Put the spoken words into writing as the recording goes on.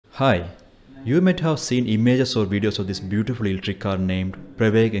Hi, you might have seen images or videos of this beautiful electric car named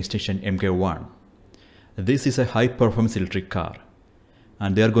Pravaig Extension MK1. This is a high-performance electric car,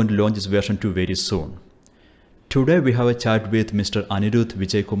 and they are going to launch this version 2 very soon. Today we have a chat with Mr. Anirudh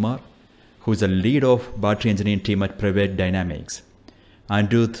Vijaykumar, who is the lead of battery engineering team at Pravaig Dynamics.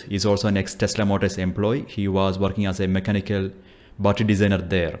 Anirudh is also an ex-Tesla Motors employee. He was working as a mechanical battery designer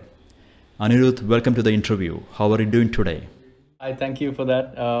there. Anirudh, welcome to the interview. How are you doing today? Hi, thank you for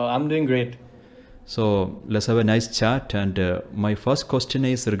that. I'm doing great. So let's have a nice chat, and my first question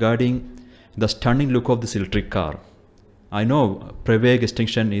is regarding the stunning look of this electric car. I know Pravaig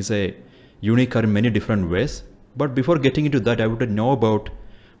Extension is a unique car in many different ways, but before getting into that, I would know about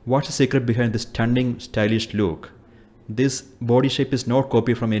what's the secret behind this stunning, stylish look. This body shape is not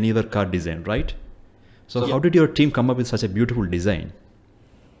copied from any other car design, right? So how did your team come up with such a beautiful design?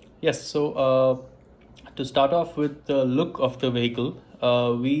 Yes, so to start off with the look of the vehicle,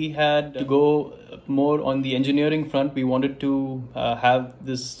 we had to go more on the engineering front. We wanted to have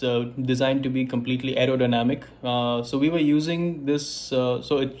this design to be completely aerodynamic. So we were using this, so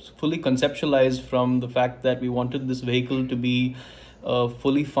it's fully conceptualized from the fact that we wanted this vehicle to be a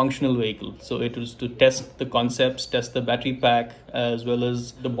fully functional vehicle. So it was to test the concepts, test the battery pack, as well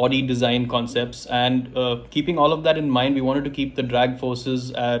as the body design concepts. And keeping all of that in mind, we wanted to keep the drag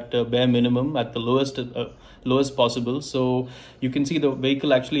forces at bare minimum, at the lowest possible. So you can see the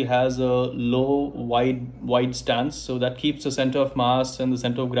vehicle actually has a low, wide stance. So that keeps the center of mass and the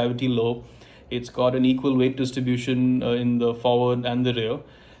center of gravity low. It's got an equal weight distribution in the forward and the rear.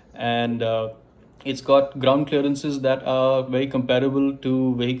 And it's got ground clearances that are very comparable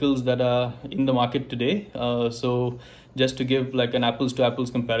to vehicles that are in the market today. So just to give like an apples to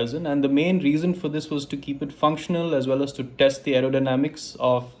apples comparison. And the main reason for this was to keep it functional as well as to test the aerodynamics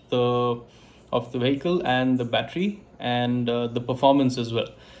of the vehicle and the battery and the performance as well.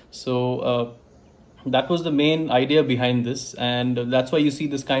 So that was the main idea behind this, and that's why you see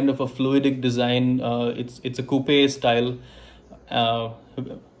this kind of a fluidic design. It's a coupe style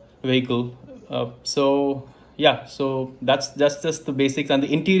vehicle. So that's just the basics. And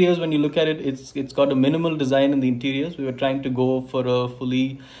the interiors, when you look at it, it's got a minimal design in the interiors. We were trying to go for a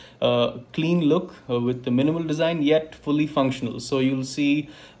fully clean look with the minimal design yet fully functional. So you'll see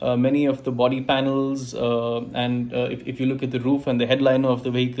many of the body panels, and if you look at the roof and the headliner of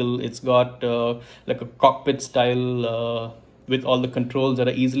the vehicle, it's got like a cockpit style with all the controls that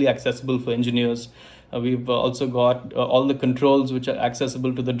are easily accessible for engineers. We've also got all the controls which are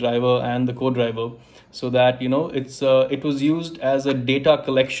accessible to the driver and the co-driver, so that it was used as a data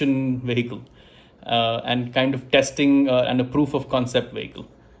collection vehicle and kind of testing and a proof of concept vehicle.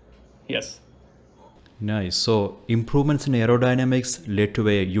 Yes. Nice. So improvements in aerodynamics led to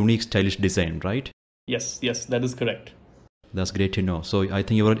a unique, stylish design, right? Yes, that is correct. That's great to know. So I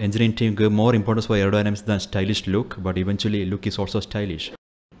think your engineering team gave more importance for aerodynamics than stylish look, but eventually look is also stylish.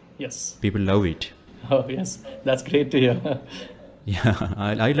 Yes. People love it. Oh, yes. That's great to hear. Yeah,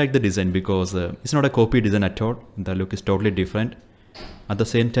 I like the design because it's not a copy design at all. The look is totally different. At the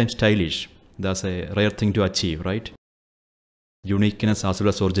same time, stylish. That's a rare thing to achieve, right? Uniqueness as well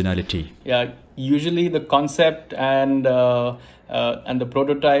as originality. Yeah, usually the concept and the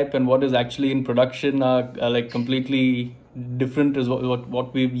prototype and what is actually in production are like completely different is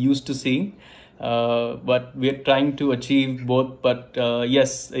what we've used to seeing. But we're trying to achieve both. But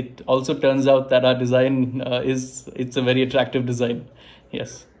yes, it also turns out that our design it's a very attractive design.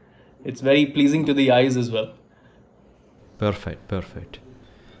 Yes, it's very pleasing to the eyes as well. Perfect.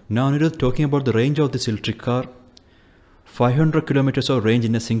 Now, Anirudh, talking about the range of this electric car, 500 kilometers of range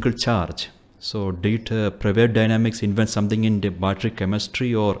in a single charge. So did Pravaig Dynamics invent something in the battery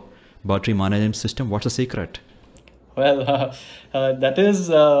chemistry or battery management system? What's the secret? Well, that is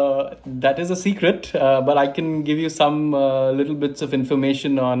a secret, but I can give you some little bits of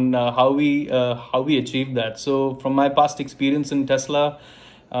information on how we achieved that. So from my past experience in Tesla,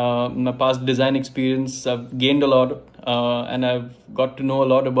 my past design experience, I've gained a lot, and I've got to know a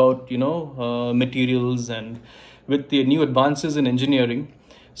lot about materials, and with the new advances in engineering.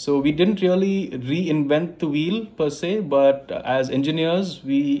 So we didn't really reinvent the wheel per se, but as engineers,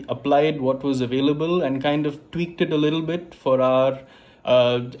 we applied what was available and kind of tweaked it a little bit for our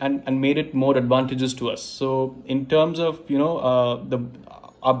and made it more advantageous to us. So in terms of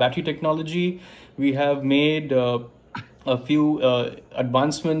our battery technology, we have made a few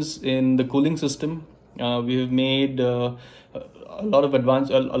advancements in the cooling system. We have made a lot of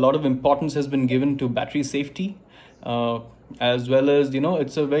importance has been given to battery safety. As well as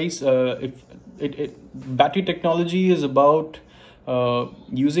it's a very battery technology is about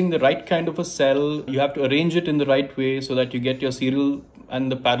using the right kind of a cell. You have to arrange it in the right way so that you get your serial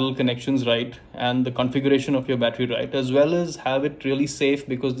and the paddle connections right, and the configuration of your battery right, as well as have it really safe,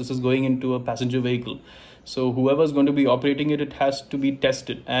 because this is going into a passenger vehicle. So whoever's going to be operating it, it has to be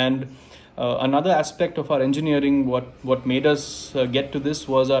tested. And another aspect of our engineering, what made us get to this,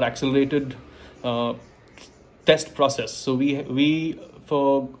 was our accelerated test process. So we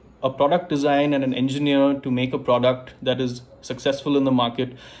for a product design and an engineer to make a product that is successful in the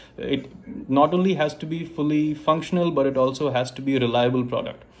market, it not only has to be fully functional, but it also has to be a reliable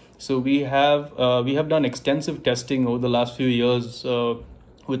product. So we have done extensive testing over the last few years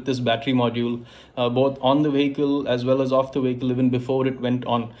with this battery module, both on the vehicle as well as off the vehicle, even before it went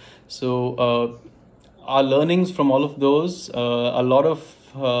on. So our learnings from all of those, a lot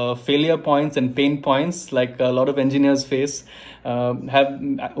of failure points and pain points, like a lot of engineers face, have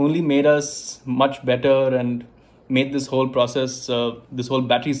only made us much better and made this whole process, this whole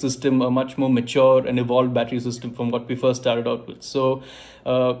battery system, a much more mature and evolved battery system from what we first started out with. So,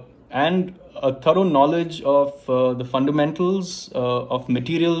 and a thorough knowledge of the fundamentals of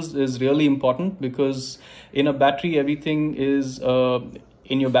materials is really important, because in a battery, everything is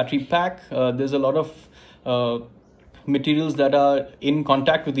in your battery pack. There's a lot of materials that are in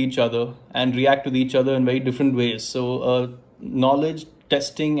contact with each other and react with each other in very different ways. So knowledge,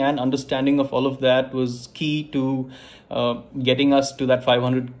 testing and understanding of all of that was key to getting us to that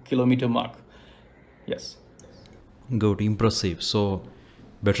 500-kilometer mark. Yes. Good, impressive. So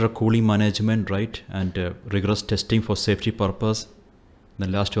better cooling management, right? And rigorous testing for safety purpose. The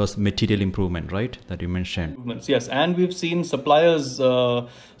last was material improvement, right? That you mentioned. Yes, and we've seen suppliers,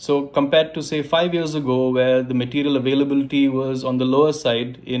 so compared to say 5 years ago, where the material availability was on the lower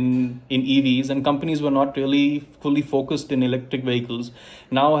side in EVs, and companies were not really fully focused in electric vehicles,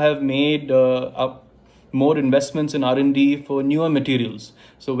 now have made more investments in R&D for newer materials.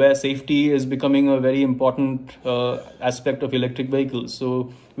 So where safety is becoming a very important aspect of electric vehicles.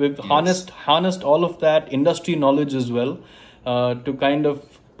 So we've harnessed all of that industry knowledge as well, to kind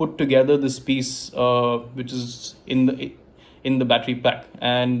of put together this piece, which is in the battery pack.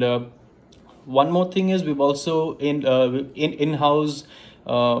 And one more thing is, we've also in-house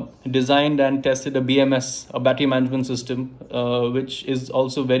designed and tested a BMS, a battery management system, which is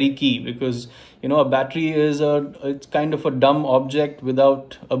also very key, because a battery is it's kind of a dumb object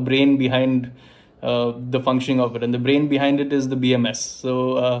without a brain behind the functioning of it, and the brain behind it is the BMS.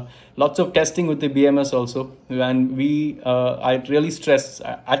 So lots of testing with the BMS also, and I really stress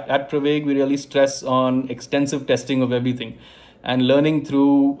at Pravaig, we really stress on extensive testing of everything and learning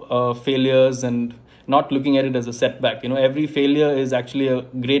through failures and not looking at it as a setback. Every failure is actually a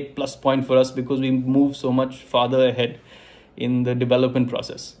great plus point for us, because we move so much farther ahead in the development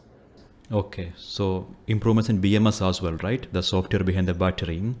process. Okay, so improvements in BMS as well, right? The software behind the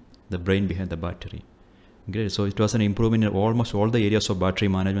battery, the brain behind the battery. Great. So it was an improvement in almost all the areas of battery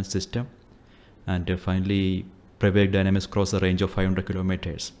management system. And finally, Pravaig Dynamics crossed the range of 500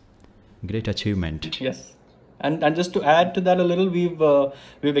 kilometers. Great achievement. Yes. And just to add to that a little,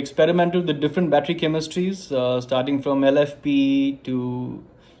 we've experimented with different battery chemistries, starting from LFP to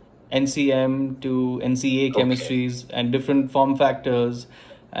NCM to NCA chemistries, and different form factors,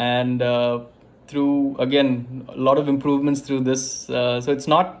 and through, again, a lot of improvements through this. So it's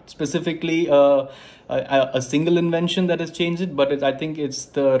not specifically a single invention that has changed it, but I think it's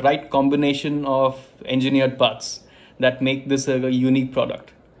the right combination of engineered parts that make this a unique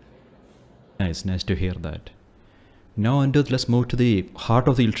product. Nice to hear that. Now, Anirudh, let's move to the heart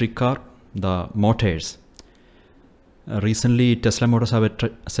of the electric car, the motors. Recently, Tesla Motors have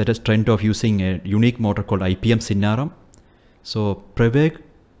set a trend of using a unique motor called IPM Sinaram. So, Pravaig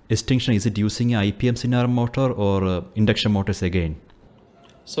extinction, is it using a IPM Sinaram motor or induction motors again?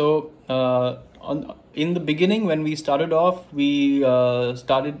 So, in the beginning, when we started off, we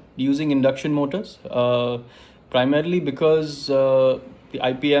started using induction motors, primarily because the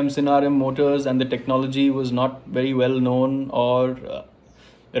IPM Sinaram motors and the technology was not very well known or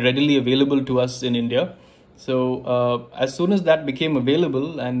readily available to us in India. So as soon as that became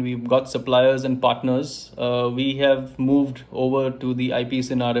available and we've got suppliers and partners, we have moved over to the IP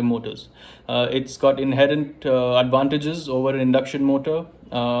Sinaram motors. It's got inherent advantages over an induction motor.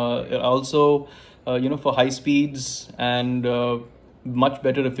 Also, for high speeds and much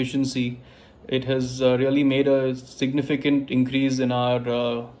better efficiency, it has really made a significant increase in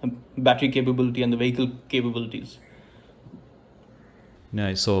our battery capability and the vehicle capabilities.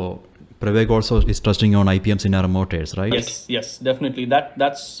 Nice. So Pravaig also is trusting on IPM Sinaram motors, right? Yes, definitely.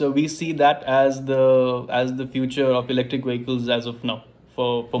 That's we see that as the future of electric vehicles as of now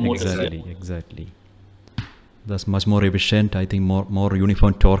for motors. Exactly. That's much more efficient. I think more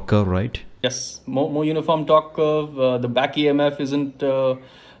uniform torque curve, right? Yes, more uniform torque curve. The back EMF isn't a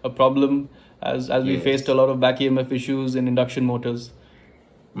problem as we faced a lot of back EMF issues in induction motors.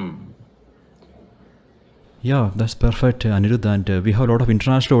 Yeah, that's perfect, Anirudh. And we have a lot of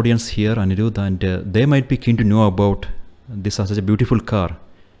international audience here, Anirudh, and they might be keen to know about this as such a beautiful car.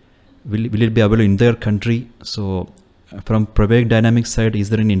 Will it be available in their country? So, from Pravaig Dynamics side, is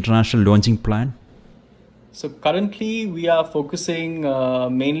there an international launching plan? So currently we are focusing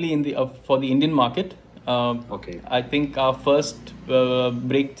mainly in the for the Indian market. I think our first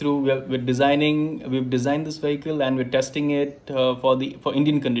breakthrough we've designed this vehicle and we're testing it for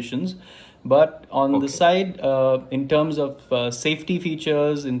Indian conditions. But on the side, in terms of safety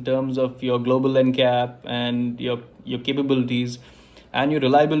features, in terms of your global NCAP and your capabilities and your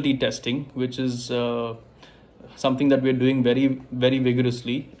reliability testing, which is something that we're doing very, very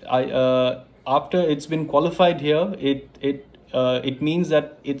vigorously. After it's been qualified here, it means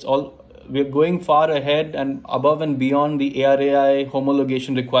that we're going far ahead and above and beyond the ARAI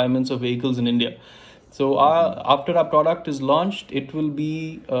homologation requirements of vehicles in India. So after our product is launched, it will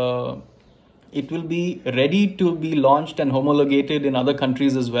be ready to be launched and homologated in other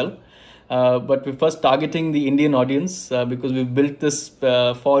countries as well. But we're first targeting the Indian audience because we've built this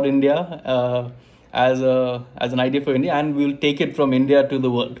for India as an idea for India, and we'll take it from India to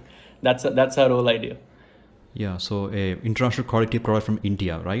the world. That's our whole idea. Yeah, so a international quality product from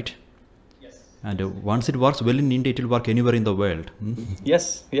India, right? Yes. And once it works well in India, it will work anywhere in the world.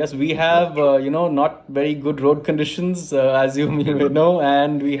 Yes. We have not very good road conditions, as you may know,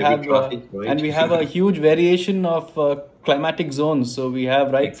 and we have a huge variation of climatic zones. So we have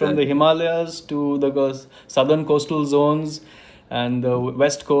from the Himalayas to the southern coastal zones, and the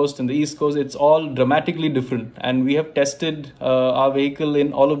west coast and the east coast. It's all dramatically different, and we have tested our vehicle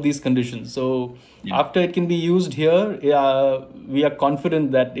in all of these conditions. So after it can be used here, we are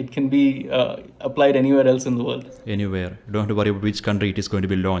confident that it can be applied anywhere else in the world. Anywhere. You don't have to worry about which country it is going to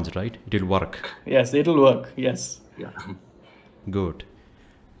be launched, right? It will work. Yes, it will work. Yes. Yeah. Good.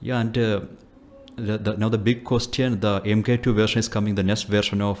 Yeah, and now the big question, the MK2 version is coming, the next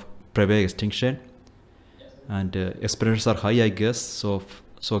version of Pravaig Extinction. And expectations are high, I guess. So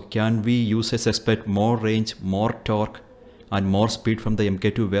can we users expect more range, more torque, and more speed from the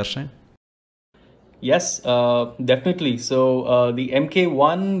MK2 version? Yes, definitely. So the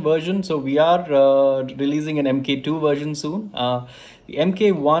MK1 version. So we are releasing an MK2 version soon. The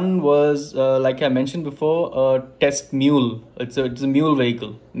MK1 was, like I mentioned before, a test mule. It's a mule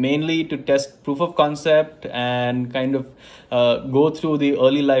vehicle, mainly to test proof of concept and kind of go through the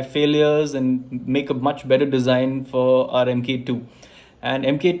early life failures and make a much better design for our MK2. And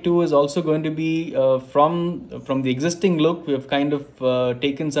MK2 is also going to be from the existing look. We have kind of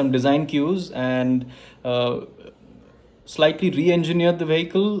taken some design cues and slightly re-engineered the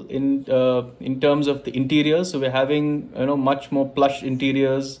vehicle in terms of the interior. So we're having much more plush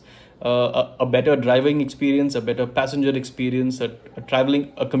interiors, a better driving experience, a better passenger experience, a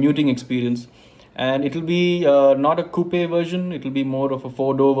commuting experience. And it will be not a coupe version. It will be more of a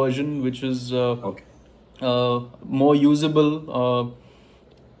four-door version, which is more usable.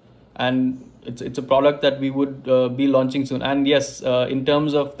 And it's a product that we would be launching soon. And yes, in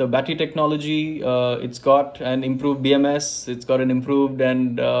terms of the battery technology, it's got an improved BMS. It's got an improved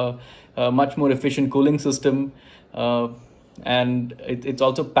and much more efficient cooling system. And it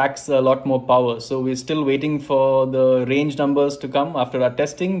also packs a lot more power. So we're still waiting for the range numbers to come after our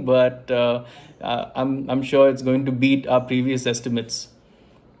testing, but I'm sure it's going to beat our previous estimates.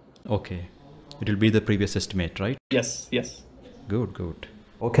 Okay. It will be the previous estimate, right? Yes. Good.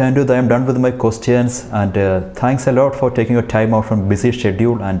 Okay, Anirudh, I am done with my questions, and thanks a lot for taking your time out from busy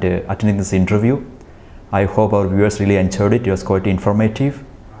schedule and attending this interview. I hope our viewers really enjoyed it. It was quite informative,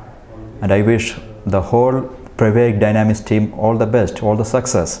 and I wish the whole Pravaig Dynamics team all the best, all the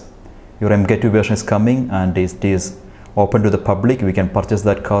success. Your MK2 version is coming and it is open to the public. We can purchase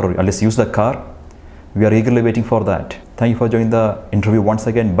that car or at least use the car. We are eagerly waiting for that. Thank you for joining the interview once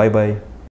again. Bye bye.